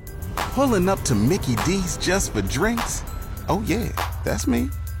Pulling up to Mickey D's just for drinks? Oh yeah, that's me.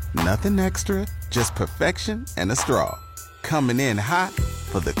 Nothing extra, just perfection and a straw. Coming in hot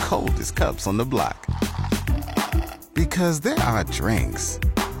for the coldest cups on the block. Because there are drinks.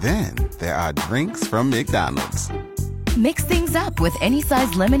 Then there are drinks from McDonald's. Mix things up with any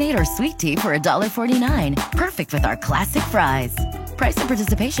size lemonade or sweet tea for $1.49. Perfect with our classic fries. Price and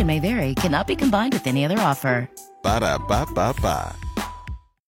participation may vary. Cannot be combined with any other offer. Ba-da-ba-ba-ba.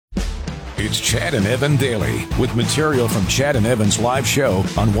 It's Chad and Evan Daily with material from Chad and Evan's live show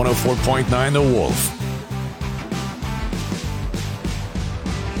on 104.9 The Wolf.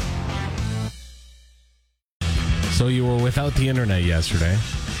 So you were without the internet yesterday.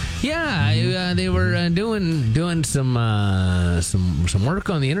 Yeah, they were doing some work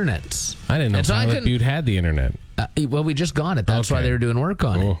on the internet. I didn't know Pilot Butte had the internet. Well, we just got it. That's why they were doing work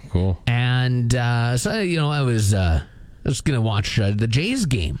on it. Cool. And so I was gonna watch the Jays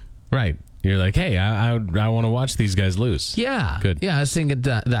game. Right. You're like, hey, I want to watch these guys lose. Yeah. Good. Yeah, I was thinking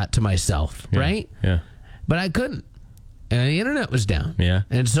that to myself, right? Yeah. But I couldn't. And the internet was down. Yeah.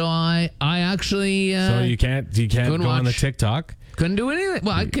 And so I actually so you can't go on the TikTok. Couldn't do anything.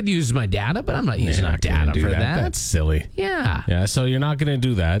 Well, I could use my data, but I'm not using my data for that. That's silly. Yeah. Yeah, so you're not going to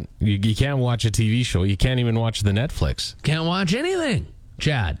do that. You can't watch a TV show. You can't even watch the Netflix. Can't watch anything,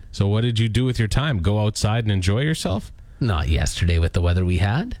 Chad. So what did you do with your time? Go outside and enjoy yourself? Not yesterday with the weather we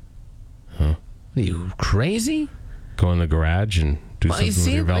had. Huh. Are you crazy? Go in the garage and do something with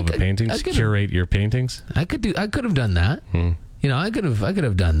your velvet paintings? Curate your paintings? I could have done that. I could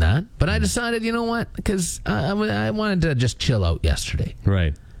have done that. But I decided, you know what? Because I wanted to just chill out yesterday.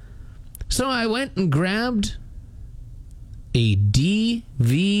 Right. So I went and grabbed a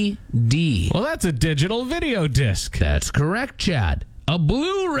DVD. Well, that's a digital video disc. That's correct, Chad. A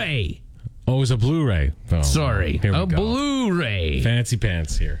Blu-ray. Oh, it was a Blu-ray. Oh, Sorry. Here we go. Blu-ray. Fancy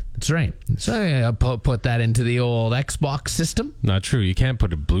pants here. That's right. So I put that into the old Xbox system. Not true. You can't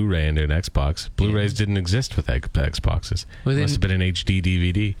put a Blu-ray into an Xbox. Blu-rays didn't exist with Xboxes. It must have been an HD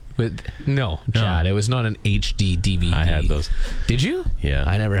DVD. No, Chad, it was not an HD DVD. I had those. Did you? Yeah.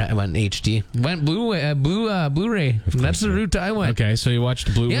 I never went HD. Went Blu-ray. That's the route I went. Okay, so you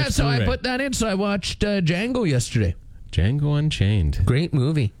watched Blu-ray. Yeah, so I put that in. So I watched Django yesterday. Django Unchained. Great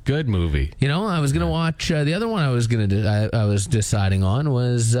movie. Good movie. I was going to watch the other one I was deciding on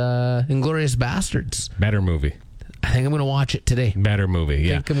was Inglourious Bastards. Better movie. I think I'm going to watch it today. Better movie,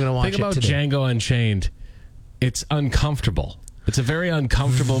 yeah. I think I'm going to watch it today. Think about Django Unchained. It's uncomfortable. It's a very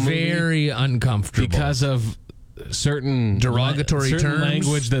uncomfortable movie. Very uncomfortable. Because of certain derogatory terms.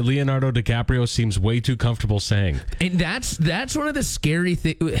 Language that Leonardo DiCaprio seems way too comfortable saying. And that's one of the scary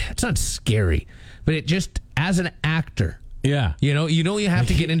things. It's not scary, but it just, as an actor, yeah, you have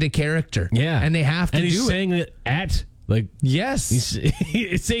to get into character, yeah, and they have to do it. And he's saying it at, like, yes,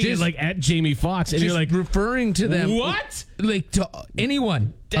 he's saying it like at Jamie Foxx, and you're like referring to them, what, like to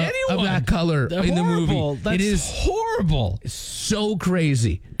anyone of that color in the movie. That's it is horrible. It's so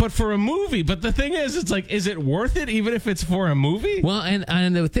crazy. But for a movie, but the thing is, it's like, is it worth it even if it's for a movie? Well,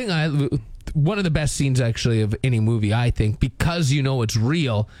 and the thing one of the best scenes, actually, of any movie, I think, because it's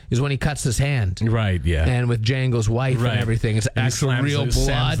real, is when he cuts his hand. Right, yeah. And with Django's wife and everything. It's actual real blood.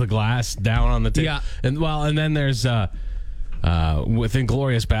 Slams the glass down on the table. Yeah. And then there's with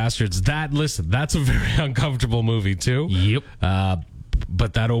Inglourious Bastards, that's a very uncomfortable movie, too. Yep.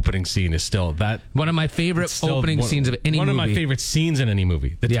 But that opening scene is still one of my favorite opening scenes of any movie. One of my favorite scenes in any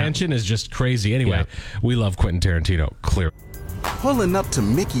movie. The tension is just crazy. Anyway, we love Quentin Tarantino, clearly. Pulling up to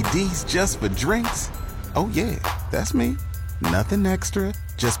Mickey D's just for drinks? Oh yeah, that's me. Nothing extra,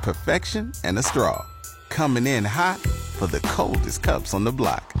 just perfection and a straw. Coming in hot for the coldest cups on the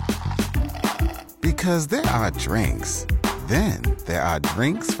block. Because there are drinks. Then there are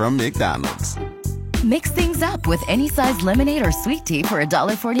drinks from McDonald's. Mix things up with any size lemonade or sweet tea for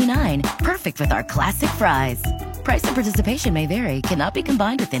 $1.49. Perfect with our classic fries. Price and participation may vary. Cannot be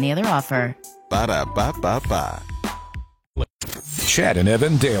combined with any other offer. Ba-da-ba-ba-ba. Chad and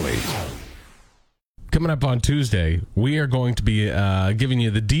Evan Daily. Coming up on Tuesday, we are going to be giving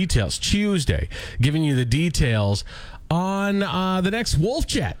you the details. Tuesday, giving you the details on the next Wolf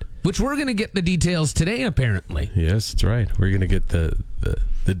Chat. Which we're going to get the details today, apparently. Yes, that's right. We're going to get the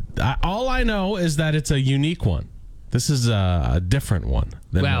all I know is that it's a unique one. This is a different one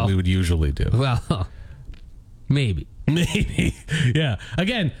than what we would usually do. Well, maybe. Maybe. Yeah.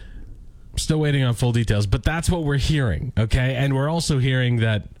 Again, still waiting on full details, but that's what we're hearing, okay? And we're also hearing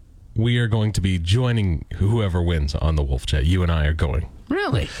that we are going to be joining whoever wins on the Wolf Chat. You and I are going.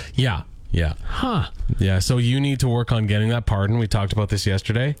 Really? Yeah. Yeah. Huh. Yeah, so you need to work on getting that pardon. We talked about this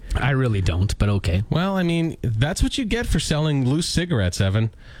yesterday. I really don't, but okay. Well, I mean, that's what you get for selling loose cigarettes,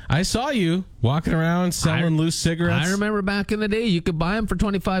 Evan. I saw you walking around selling loose cigarettes. I remember back in the day, you could buy them for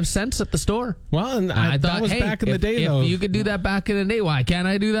 25 cents at the store. Well, and I thought, that was back in the day, though. If you could do that back in the day, why can't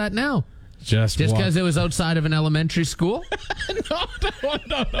I do that now? Just because it was outside of an elementary school?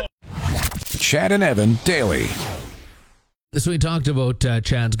 No. Chad and Evan daily. So we talked about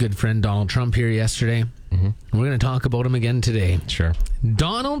Chad's good friend Donald Trump here yesterday. Mm-hmm. We're going to talk about him again today. Sure.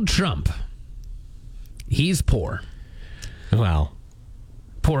 Donald Trump. He's poor. Well.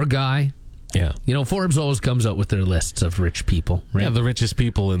 Poor guy. Yeah. You know, Forbes always comes out with their lists of rich people, right? Yeah, the richest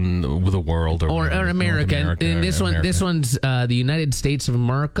people in the world. Or America. And this one's the United States of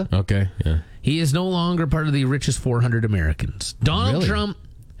America. Okay, yeah. He is no longer part of the richest 400 Americans. Donald Trump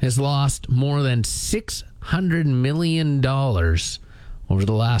has lost more than $600 million over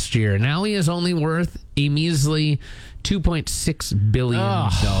the last year. Now he is only worth a measly $2.6 billion.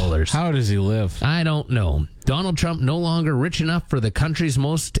 How does he live? I don't know. Donald Trump no longer rich enough for the country's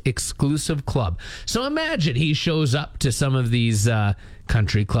most exclusive club. So imagine he shows up to some of these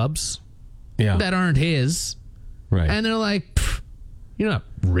country clubs that aren't his. Right. And they're like, you're not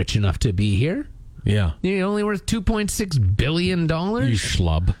rich enough to be here. Yeah. You're only worth $2.6 billion. You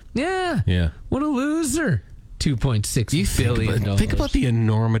schlub. Yeah. Yeah. What a loser. $2.6 billion. Think about the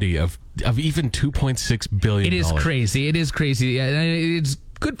enormity of even $2.6 billion. It is crazy. It is crazy. It's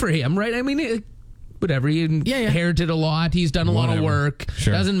good for him, right? I mean, whatever. He inherited a lot. He's done a lot of work.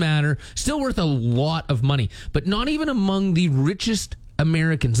 Sure. Doesn't matter. Still worth a lot of money. But not even among the richest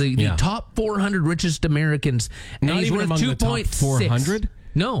Americans. The top 400 richest Americans. Not even worth among the top 400?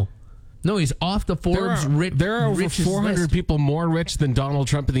 No, he's off the Forbes richest. There are over 400 list. people more rich than Donald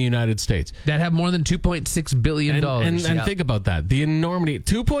Trump in the United States that have more than $2.6 billion. And think about that. The enormity.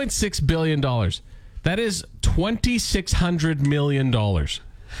 $2.6 billion. That is $2,600 million.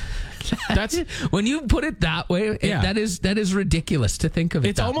 That's when you put it that way. That is ridiculous to think of it.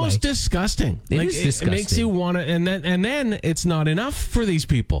 It's almost disgusting. It is disgusting. It makes you want to, and then it's not enough for these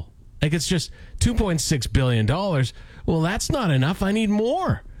people. Like it's just $2.6 billion. Well, that's not enough. I need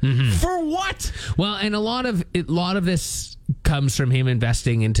more. Mm-hmm. For what? Well, and a lot of this comes from him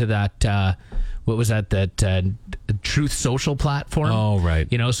investing into that. What was that? That Truth Social platform. Oh, right.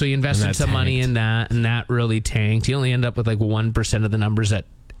 You know, so he invested some money in that, and that really tanked. He only ended up with like 1% of the numbers that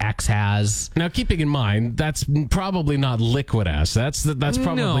X has. Now, keeping in mind, that's probably not liquid assets. That's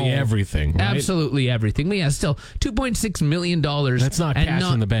probably everything. Right? Absolutely everything. But yeah, still $2.6 million. That's not cash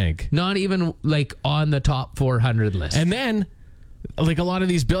in the bank. Not even like on the top 400 list. And then, like a lot of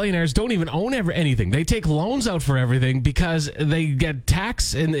these billionaires don't even own anything. They take loans out for everything because they get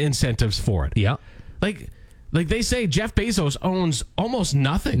tax incentives for it. Yeah. Like they say Jeff Bezos owns almost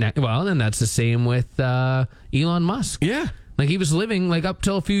nothing. Well, and that's the same with Elon Musk. Yeah. Like he was living, like up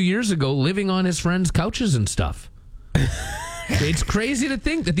till a few years ago, living on his friends' couches and stuff. It's crazy to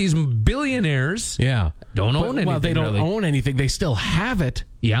think that these billionaires don't own anything. Well, they don't own anything. They still have it,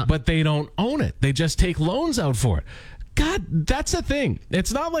 but they don't own it. They just take loans out for it. God, that's the thing.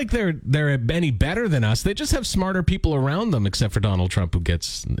 It's not like they're any better than us. They just have smarter people around them, except for Donald Trump, who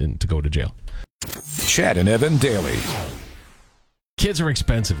gets to go to jail. Chad and Evan daily. Kids are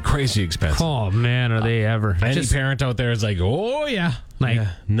expensive, crazy expensive. Oh, man, are they ever. Any parent out there is like, oh, yeah.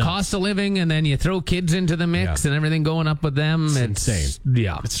 Cost of living, and then you throw kids into the mix and everything going up with them. It's insane.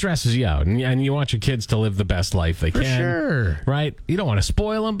 Yeah. It stresses you out. And you want your kids to live the best life they can. Sure. Right? You don't want to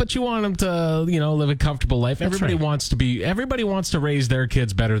spoil them, but you want them to, live a comfortable life. Everybody wants to raise their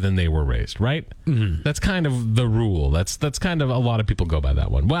kids better than they were raised, right? Mm-hmm. That's kind of the rule. That's kind of a lot of people go by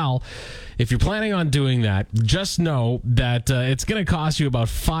that one. Well, if you're planning on doing that, just know that it's going to cost you about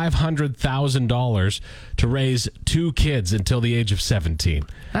 $500,000 to raise 2 kids until the age of 17.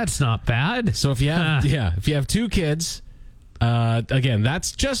 That's not bad. So if you have 2 kids, again,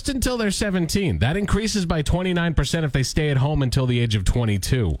 that's just until they're 17. That increases by 29% if they stay at home until the age of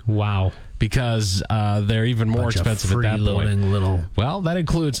 22. Wow. Because they're even more expensive at that point. Well, that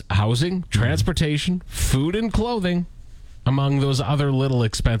includes housing, transportation, food, and clothing, among those other little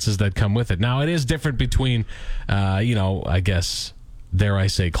expenses that come with it. Now, it is different between, I guess, dare I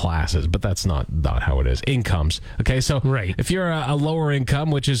say, classes, but that's not how it is. Incomes. Okay, so if you're a lower income,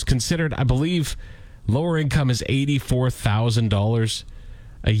 which is considered, I believe, lower income is $84,000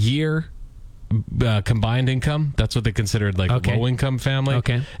 a year. Combined income, that's what they considered a low income family.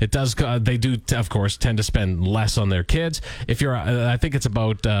 Okay, it does. They do, of course, tend to spend less on their kids. If you're, I think it's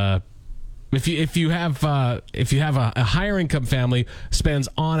about. If you have a higher income family, spends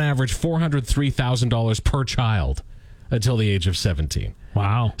on average $403,000 per child. until the age of 17.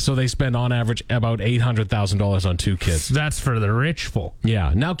 Wow. So they spend on average about $800,000 on 2 kids. That's for the rich folk.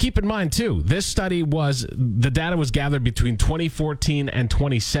 Yeah. Now keep in mind too, this study the data was gathered between 2014 and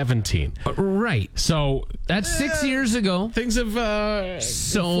 2017. Right. So that's 6 years ago. Things have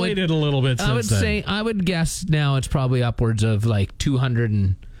inflated a little bit since then. I would guess now it's probably upwards of like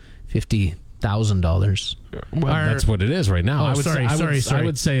 $250,000. Well, that's what it is right now. I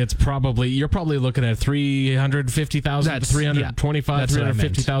would say it's probably, you're probably looking at $350,000,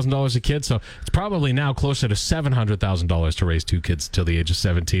 $350,000 a kid. So it's probably now closer to $700,000 to raise 2 kids till the age of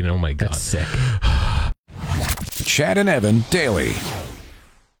 17. Oh my God. That's sick. Chad and Evan daily.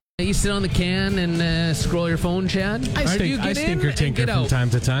 You sit on the can and scroll your phone, Chad? I stinker tinker from time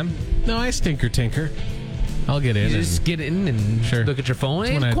to time. No, I stinker tinker. I'll get in. You just get in and look at your phone.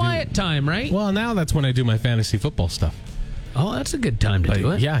 It's quiet time, right? Well, now that's when I do my fantasy football stuff. Oh, that's a good time to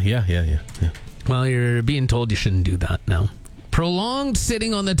do it. Yeah. Well, you're being told you shouldn't do that now. Prolonged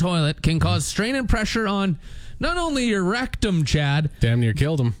sitting on the toilet can cause strain and pressure on not only your rectum, Chad. Damn near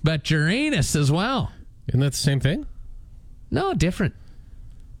killed him. But your anus as well. Isn't that the same thing? No, different.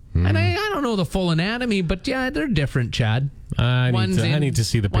 And I don't know the full anatomy, but yeah, they're different, Chad. I need to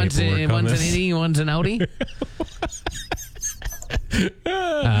see the paperwork on this. One's an innie, one's an outie.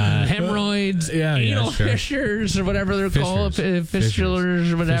 Hemorrhoids, anal fissures, or whatever they're called,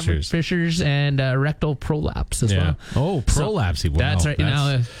 fissures, and rectal prolapse as well. Oh, prolapse. Wow, that's right.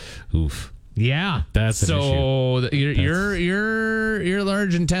 Oof. Yeah, that's an issue. Your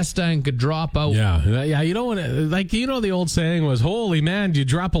large intestine could drop out. Yeah. You don't want to, the old saying was, "Holy man, do you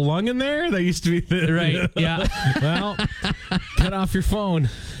drop a lung in there?" That used to be right. Yeah. Well, cut off your phone.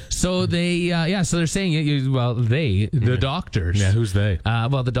 So so they're saying the doctors. Yeah, who's they?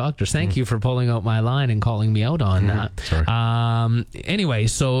 The doctors. Thank you for pulling out my line and calling me out on that. Sorry. Anyway,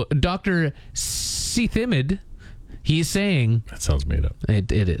 so Dr. Sethimid. He's saying that sounds made up.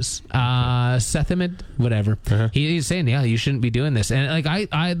 It is Sethimid, whatever. He's saying, you shouldn't be doing this. And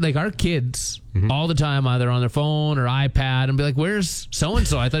I like our kids all the time, either on their phone or iPad, and be like, "Where's so and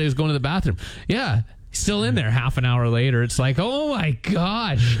so? I thought he was going to the bathroom." Yeah, he's still in there. Half an hour later, it's like, oh my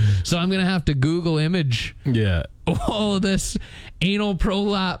gosh! So I'm gonna have to Google image. Yeah. All of this anal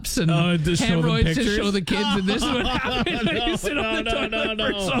prolapse and hemorrhoids to show the kids, and this is what happened when you sit on the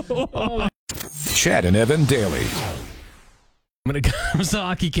toilet for so long. Chad and Evan daily. When it comes to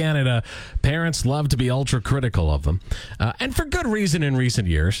Hockey Canada, parents love to be ultra critical of them. And for good reason in recent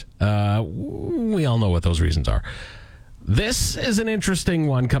years. We all know what those reasons are. This is an interesting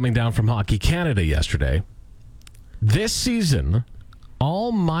one coming down from Hockey Canada yesterday. This season,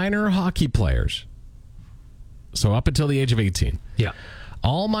 all minor hockey players, so up until the age of 18,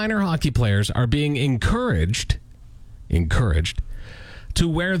 all minor hockey players are being encouraged to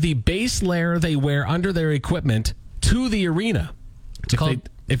wear the base layer they wear under their equipment to the arena.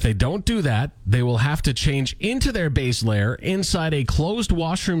 If they don't do that, they will have to change into their base layer inside a closed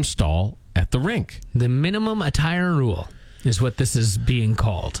washroom stall at the rink. The minimum attire rule is what this is being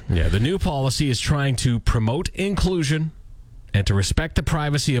called. Yeah, the new policy is trying to promote inclusion and to respect the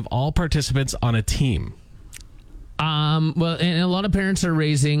privacy of all participants on a team. And a lot of parents are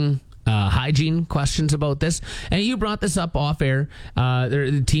raising hygiene questions about this, and you brought this up off air.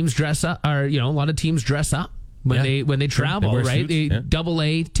 The teams dress up, a lot of teams dress up when they travel, right? Double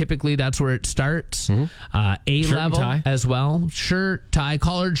A, typically that's where it starts. A shirt level as well, shirt, tie,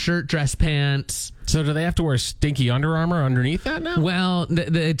 collared shirt, dress pants. So do they have to wear stinky Under Armour underneath that now? Well,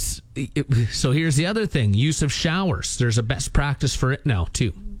 so here's the other thing: use of showers. There's a best practice for it now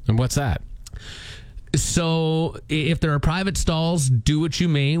too. And what's that? So if there are private stalls, do what you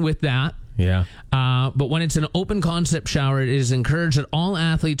may with that. Yeah. But when it's an open concept shower, it is encouraged that all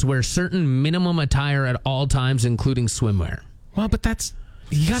athletes wear certain minimum attire at all times, including swimwear. Well, but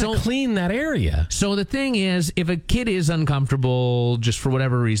you got to clean that area. So the thing is, if a kid is uncomfortable just for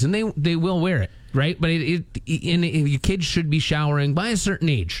whatever reason, they will wear it, right? But your kids should be showering by a certain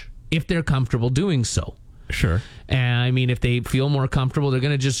age if they're comfortable doing so. Sure. And if they feel more comfortable, they're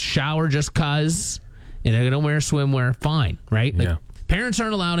going to just shower just cause. And they're going to wear swimwear, fine, right? Parents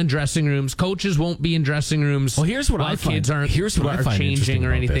aren't allowed in dressing rooms. Coaches won't be in dressing rooms. Well, here's what I find. Kids aren't changing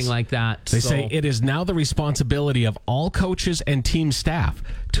or anything like that. They say it is now the responsibility of all coaches and team staff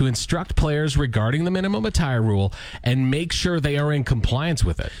to instruct players regarding the minimum attire rule and make sure they are in compliance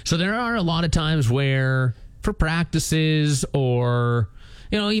with it. So there are a lot of times where, for practices or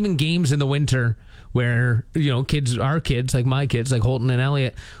even games in the winter, where our kids like my kids, like Holton and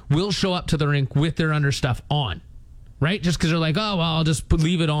Elliot, will show up to the rink with their understuff on, right? Just because they're like, oh well, I'll just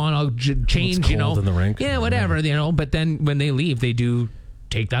leave it on, I'll change. It's cold in the rink. Yeah, whatever. But then when they leave, they do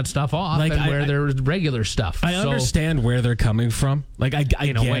take that stuff off and wear their regular stuff. I understand where they're coming from. Like, I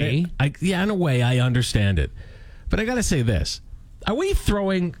in a way. In a way, I understand it. But I got to say this. Are we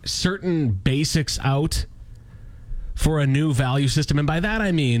throwing certain basics out for a new value system? And by that,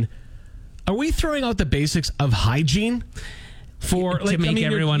 I mean, are we throwing out the basics of hygiene? To make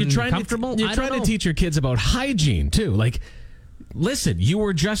everyone comfortable? You're trying to teach your kids about hygiene, too. Like, listen, you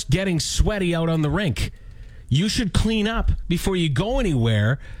were just getting sweaty out on the rink. You should clean up before you go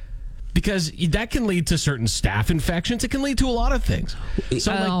anywhere, because that can lead to certain staph infections. It can lead to a lot of things.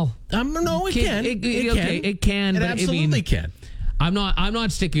 So, no, it can. It can. It absolutely can. I'm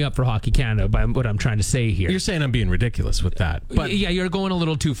not sticking up for Hockey Canada by what I'm trying to say here. You're saying I'm being ridiculous with that. But yeah, you're going a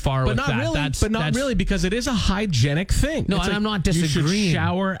little too far with that. Really, not really, because it is a hygienic thing. No, and I'm not disagreeing. You should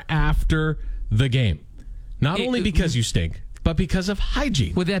shower after the game. Not only because you stink, but because of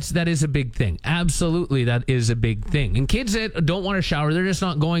hygiene. Well, that is a big thing. Absolutely, that is a big thing. And kids that don't want to shower, they're just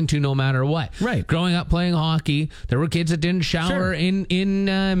not going to no matter what. Right. Growing up playing hockey, there were kids that didn't shower in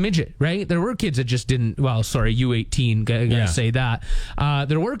midget, right? There were kids that just didn't, U18, gotta say that.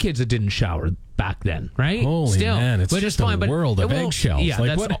 There were kids that didn't shower back then, right? Holy man, it's just a world of eggshells. Yeah,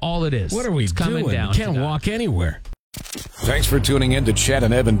 that's all it is. What are we doing? You can't walk anywhere. Thanks for tuning in to Chad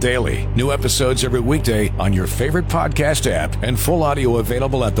and Evan Daily. New episodes every weekday on your favorite podcast app, and full audio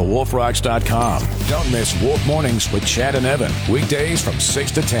available at thewolfrocks.com. Don't miss Wolf Mornings with Chad and Evan. Weekdays from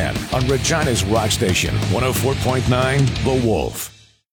 6 to 10 on Regina's Rock Station, 104.9 The Wolf.